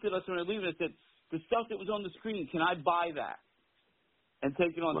 they looked at us when they leave and said, the stuff that was on the screen, can I buy that and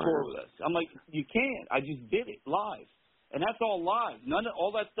take it on tour with us? I'm like, you can't. I just did it live. And that's all live.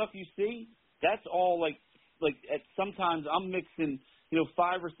 All that stuff you see, that's all like sometimes I'm mixing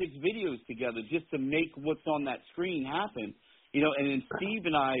 5 or 6 videos together just to make what's on that screen happen. And then Steve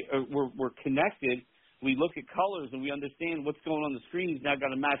and I, we're connected. We look at colors and we understand what's going on the screen. He's now got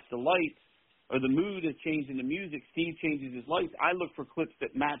to match the lights or the mood has changed in the music. Steve changes his lights. I look for clips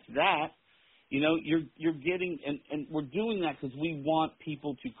that match that. You know, you're getting, and we're doing that because we want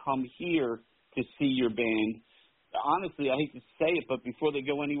people to come here to see your band. Honestly, I hate to say it, but before they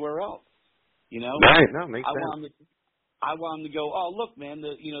go anywhere else, you know, right? No, makes sense. I want them to go, oh, look, man,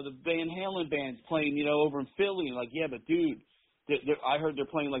 the Van Halen band's playing, over in Philly. And like, yeah, but dude, I heard they're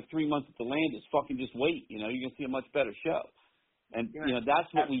playing like 3 months at the Landis. Fucking just wait, you're going to see a much better show. And,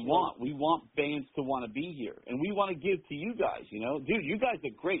 that's what we want. We want bands to want to be here. And we want to give to you guys, Dude, you guys are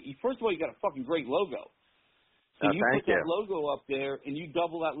great. First of all, you got a fucking great logo. So you put that logo up there, and you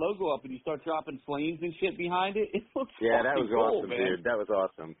double that logo up, and you start dropping flames and shit behind it. It looks that was cool, awesome, man. dude. That was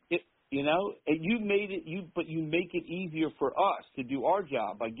awesome. And you made it. But you make it easier for us to do our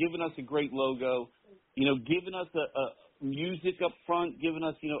job by giving us a great logo, giving us a music up front, giving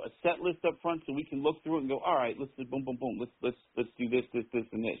us a set list up front, so we can look through it and go, all right, let's do boom, boom, boom, let's do this, and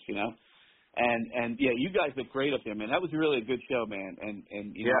this, And yeah, you guys look great up there, man. That was really a good show, man. And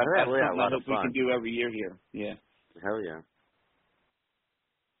that's something I hope we can do every year here. Yeah. Hell yeah.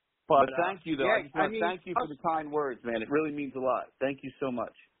 But thank you, though. Thank you for the kind words, man. It really means a lot. Thank you so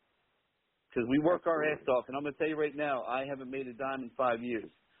much. Because we work our ass off, and I'm going to tell you right now, I haven't made a dime in 5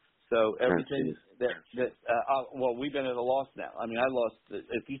 years. So everything well, we've been at a loss now. I mean, I lost.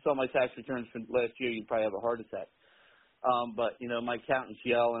 If you saw my tax returns from last year, you'd probably have a heart attack. But my accountants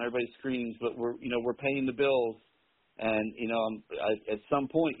yell and everybody screams, but we're paying the bills, and at some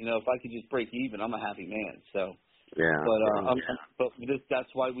point, if I could just break even, I'm a happy man. So. Yeah. But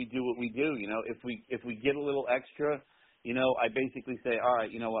that's why we do what we do. If we get a little extra, I basically say, all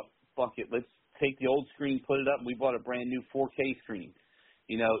right, you know what, fuck it, let's take the old screen, put it up. And we bought a brand new 4K screen.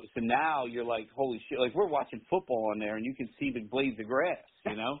 So now you're like, holy shit, like we're watching football on there, and you can see the blades of grass.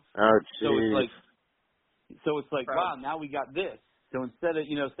 Oh, geez. So it's like, wow, now we got this. So instead of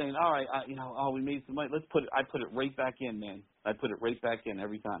saying, all right, we made some money, I put it right back in, man. I put it right back in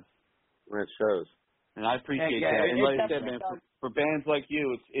every time. It shows. And I appreciate that. And like I said, man, for bands like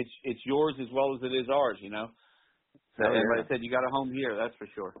you, it's yours as well as it is ours, So, and like I said, you got a home here, that's for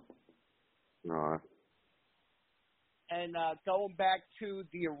sure. No. And going back to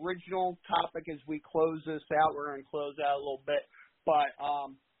the original topic as we close this out, we're going to close out a little bit, but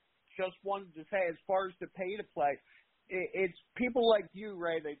just wanted to say, as far as the pay-to-play, it's people like you,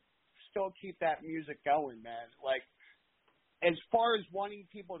 Ray, that still keep that music going, man. Like, as far as wanting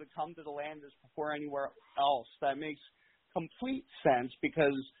people to come to the Landis before anywhere else, that makes complete sense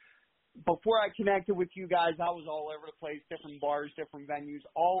because before I connected with you guys, I was all over the place, different bars, different venues,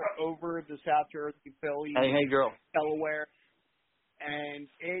 all over the South Jersey, Philly, hey girl, Delaware, and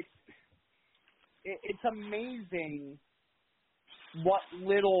it's amazing what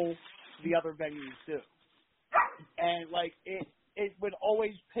little the other venues do. And like it would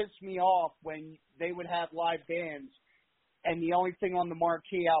always piss me off when they would have live bands and the only thing on the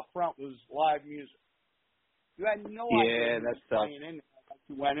marquee out front was live music. You had no idea who was playing in there once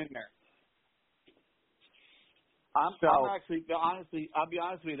you went in there. I'm actually, honestly, I'll be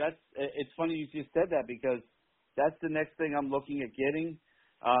honest with you, it's funny you just said that because that's the next thing I'm looking at getting.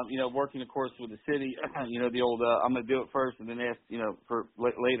 Working, of course, with the city, the old, I'm going to do it first and then ask, for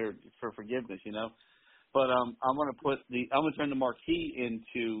later for forgiveness, But I'm going to turn the marquee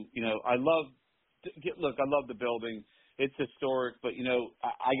into, I love the building. It's historic, but,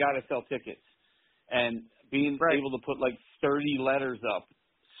 I got to sell tickets. And being able to put like 30 letters up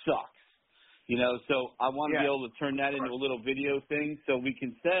sucks. So I want to be able to turn that into a little video thing so we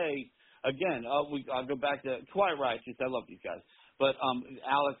can say, again, I'll go back to Quiet Riot. I love these guys. But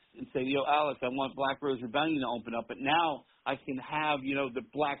Alex, and say, Alex, I want Black Rose Rebellion to open up. But now I can have, the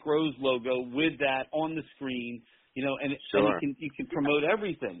Black Rose logo with that on the screen, and you can promote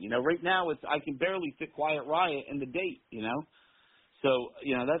everything. Right now I can barely fit Quiet Riot in the date, So,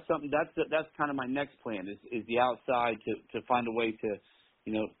 that's something, that's kind of my next plan is the outside to find a way to,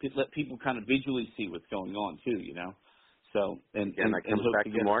 let people kind of visually see what's going on too, So, and that comes back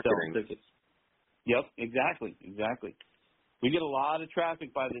to marketing. Yep, exactly. We get a lot of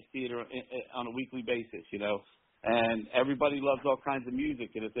traffic by this theater on a weekly basis, and everybody loves all kinds of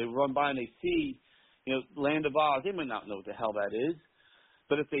music. And if they run by and they see, Land of Oz, they might not know what the hell that is.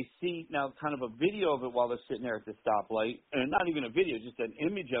 But if they see now kind of a video of it while they're sitting there at the stoplight, and not even a video, just an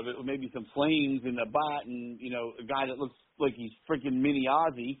image of it with maybe some flames and a bot and, a guy that looks like he's freaking Mini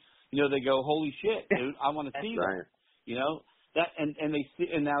Ozzy, they go, holy shit, dude, I want to see that. That and they see,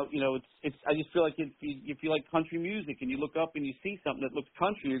 and now it's I just feel like if you like country music and you look up and you see something that looks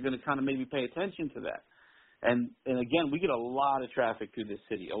country, you're going to kind of maybe pay attention to that. And again, we get a lot of traffic through this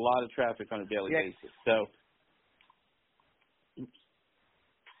city, a lot of traffic on a daily basis. So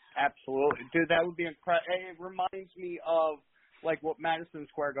Absolutely. Dude, that would be incredible. It reminds me of, like, what Madison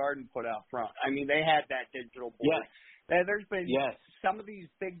Square Garden put out front. I mean, they had that digital board. Yes. There's been some of these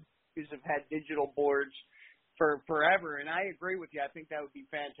big cities have had digital boards for forever, and I agree with you. I think that would be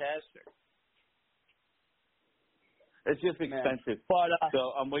fantastic. It's just expensive, but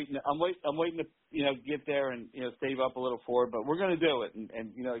so I'm waiting to get there and save up a little for it. But we're going to do it, and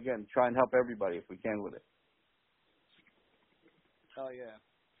again try and help everybody if we can with it. Oh yeah.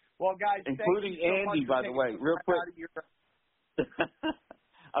 Well, guys, including thank you so Andy, much by the way, real quick.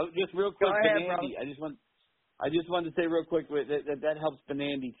 Just real quick, Benandy. I just wanted to say real quick that helps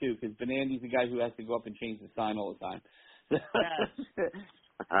Benandy too, because Benandy's the guy who has to go up and change the sign all the time. He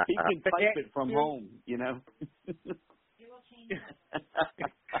can type it from home,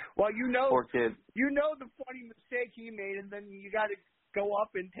 Well, poor kid. The funny mistake he made, and then you got to go up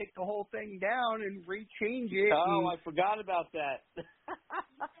and take the whole thing down and rechange it. Oh, I forgot about that.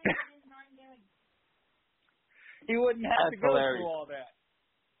 He wouldn't have to go through all that.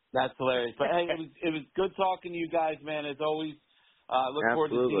 That's hilarious. But hey, it was good talking to you guys, man. As always, look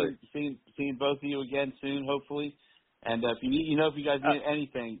forward to seeing both of you again soon, hopefully. And if you need, if you guys need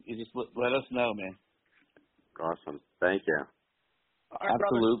anything, you just let us know, man. Awesome. Thank you. All right,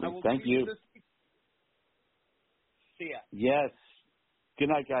 absolutely. Thank you. See ya. Yes. Good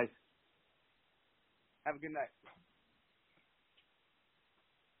night, guys. Have a good night.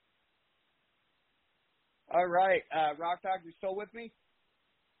 All right. Rock Dog, you still with me?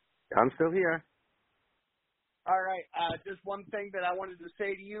 I'm still here. All right. Just one thing that I wanted to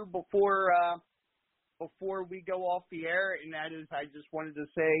say to you before we go off the air, and that is I just wanted to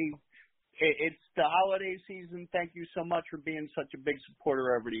say it's the holiday season. Thank you so much for being such a big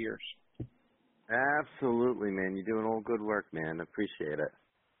supporter over the years. Absolutely, man. You're doing all good work, man. Appreciate it.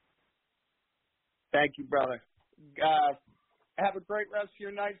 Thank you, brother. Have a great rest of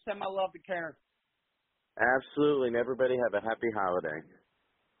your night. Send my love to Karen. Absolutely. And everybody have a happy holiday.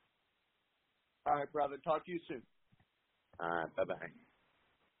 All right, brother. Talk to you soon. All right. Bye-bye.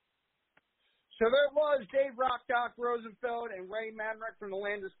 So there was Dave Rock Doc Rosenfeld and Ray Manrick from the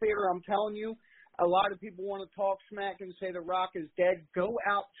Landis Theater. I'm telling you, a lot of people want to talk smack and say The Rock is dead. Go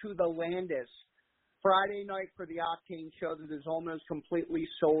out to the Landis Friday night for the Octane show that is almost completely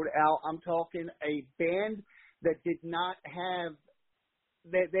sold out. I'm talking a band that did not have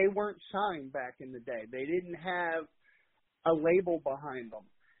 – they weren't signed back in the day. They didn't have a label behind them.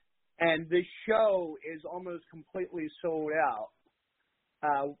 And this show is almost completely sold out.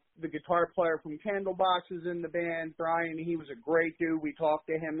 The guitar player from Candlebox is in the band, Brian. He was a great dude. We talked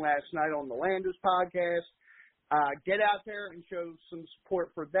to him last night on the Landis podcast. Get out there and show some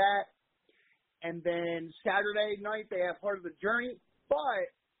support for that. And then Saturday night, they have Part of the Journey.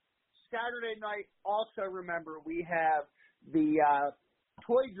 But Saturday night, also remember, we have the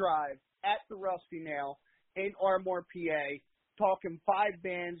toy drive at the Rusty Nail in Ardmore, PA. Talking 5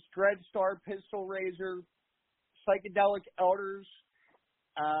 bands: Dreadstar, Pistol Razor, Psychedelic Elders,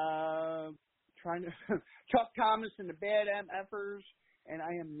 Chuck Thomas and the Bad MFers, and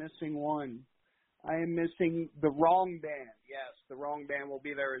I am missing one. I am missing the Wrong Band. Yes, the Wrong Band will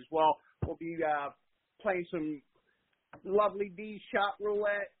be there as well. We'll be playing some lovely D Shot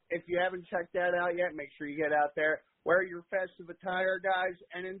Roulette. If you haven't checked that out yet, make sure you get out there. Wear your festive attire, guys.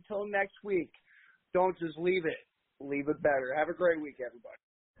 And until next week, don't just leave it. Leave it better. Have a great week, everybody.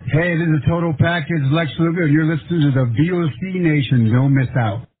 Hey, this is Total Package Lex Luger. You're listening to the VOC Nation. Don't miss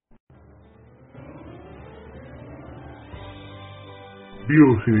out.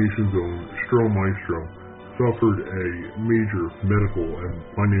 VOC Nation's own Stro Maestro suffered a major medical and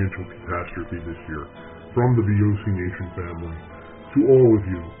financial catastrophe this year. From the VOC Nation family, to all of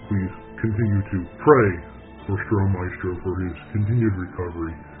you, please continue to pray for Stro Maestro for his continued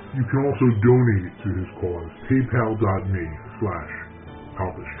recovery. You can also donate to his cause,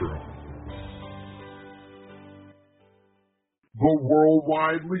 paypal.me/PapaStro. The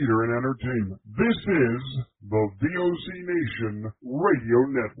worldwide leader in entertainment. This is the VOC Nation Radio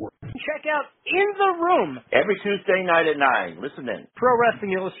Network. Check out In the Room every Tuesday night at 9. Listen in. Pro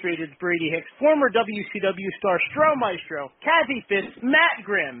Wrestling Illustrated's Brady Hicks, former WCW star Stro Maestro, Kathy Fitz, Matt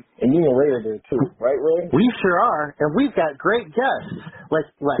Grimm. And you and Ray are there too, right, Ray? We sure are, and we've got great guests like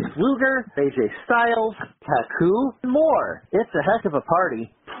Lex Luger, AJ Styles, Taku, and more. It's a heck of a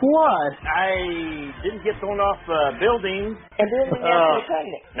party. Plus, I didn't get thrown off buildings. And didn't get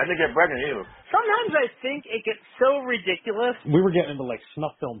pregnant. I didn't get pregnant either. Sometimes I think it gets so ridiculous. We were getting into like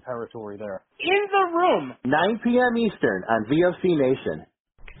snuff film territory there. In the Room. 9 p.m. Eastern on VOC Nation.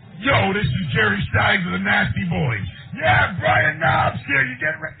 Yo, this is Jerry Stein of the Nasty Boys. Yeah, Brian Knobs here. You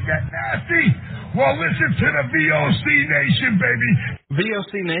getting ready to get nasty? Well, listen to the VOC Nation, baby.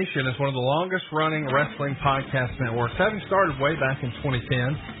 VOC Nation is one of the longest-running wrestling podcast networks, having started way back in 2010.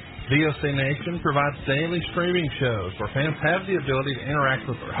 VOC Nation provides daily streaming shows where fans have the ability to interact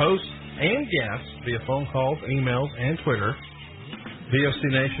with their hosts and guests via phone calls, emails, and Twitter. VOC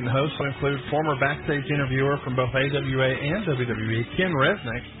Nation hosts will include former backstage interviewer from both AWA and WWE, Ken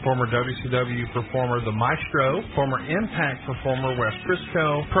Resnick, former WCW performer The Maestro, former Impact performer Wes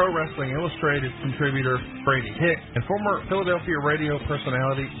Briscoe, Pro Wrestling Illustrated contributor Brady Hick, and former Philadelphia radio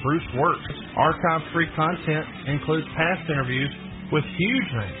personality Bruce Wirtz. Archive-free content includes past interviews with huge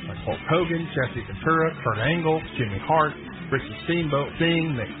names like Hulk Hogan, Jesse Ventura, Kurt Angle, Jimmy Hart, Ricky Steamboat,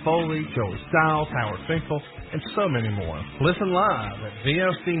 Sting, Mick Foley, Joey Styles, Howard Finkel, and so many more. Listen live at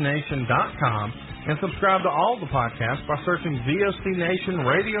VOCNation.com and subscribe to all the podcasts by searching VOC Nation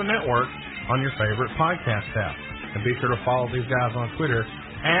Radio Network on your favorite podcast app. And be sure to follow these guys on Twitter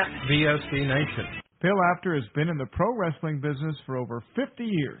at VOC Nation. Bill Apter has been in the pro wrestling business for over 50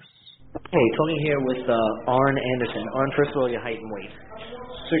 years. Hey, Tony here with Arn Anderson. Arn, first of all, your height and weight.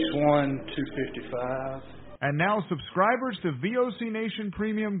 6'1", 255. And now subscribers to VOC Nation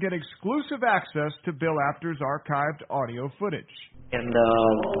Premium get exclusive access to Bill Apter's archived audio footage. And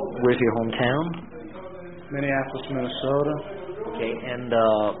where's your hometown? Minneapolis, Minnesota. Okay, and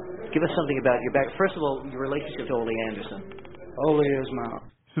give us something about your back. First of all, your relationship to Ole Anderson. Ole is my...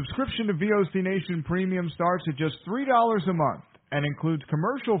 Subscription to VOC Nation Premium starts at just $3 a month and includes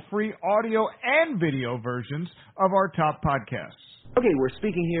commercial-free audio and video versions of our top podcasts. Okay, we're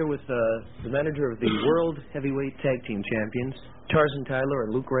speaking here with the manager of the World Heavyweight Tag Team Champions, Tarzan Tyler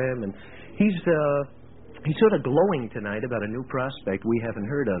and Luke Ram, and he's sort of glowing tonight about a new prospect we haven't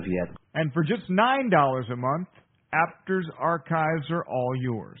heard of yet. And for just $9 a month, Apter's archives are all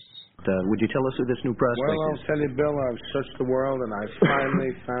yours. Would you tell us who this new prospect is? Well, I'll tell you, Bill, I've searched the world, and I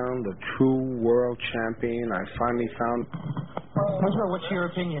finally found the true world champion. I finally found... President, what's your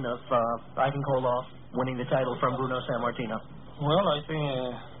opinion of Ivan Koloff winning the title from Bruno Sammartino? Well, I think,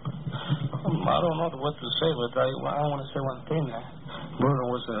 I don't know what to say, but I want to say one thing. Bruno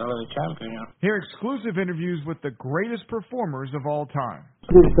was another champion. Hear exclusive interviews with the greatest performers of all time.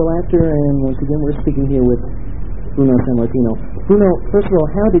 This is Bill Apter, and once again, we're speaking here with Bruno Sammartino. Bruno, first of all,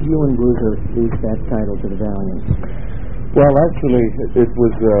 how did you and Bruiser lose that title to the Valiants? Well, actually, it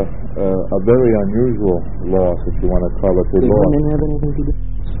was a very unusual loss, if you want to call it the loss. Did women have anything to do?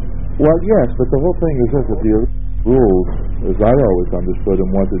 Well, yes, but the whole thing is this, that the rules, as I always understood them,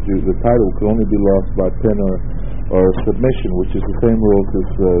 was that the title could only be lost by pin or submission, which is the same rules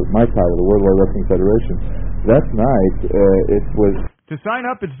as my title, the World Wide Wrestling Federation. That night, it was... To sign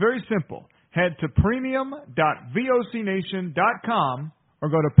up, it's very simple. Head to premium.vocnation.com or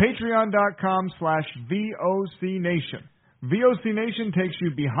go to patreon.com/VOCNation. VOC Nation takes you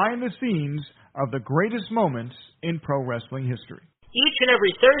behind the scenes of the greatest moments in pro wrestling history. Each and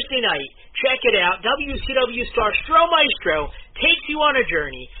every Thursday night, check it out, WCW star Stro Maestro takes you on a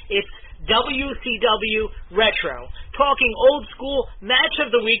journey. It's WCW Retro. Talking old school match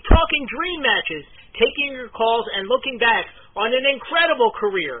of the week, talking dream matches, taking your calls and looking back on an incredible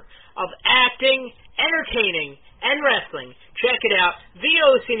career of acting, entertaining, and wrestling. Check it out,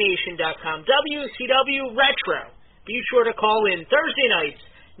 VOCNation.com, WCW Retro. Be sure to call in Thursday nights,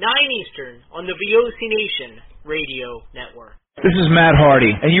 9 Eastern, on the VOC Nation Radio Network. This is Matt Hardy,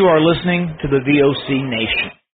 and you are listening to the VOC Nation.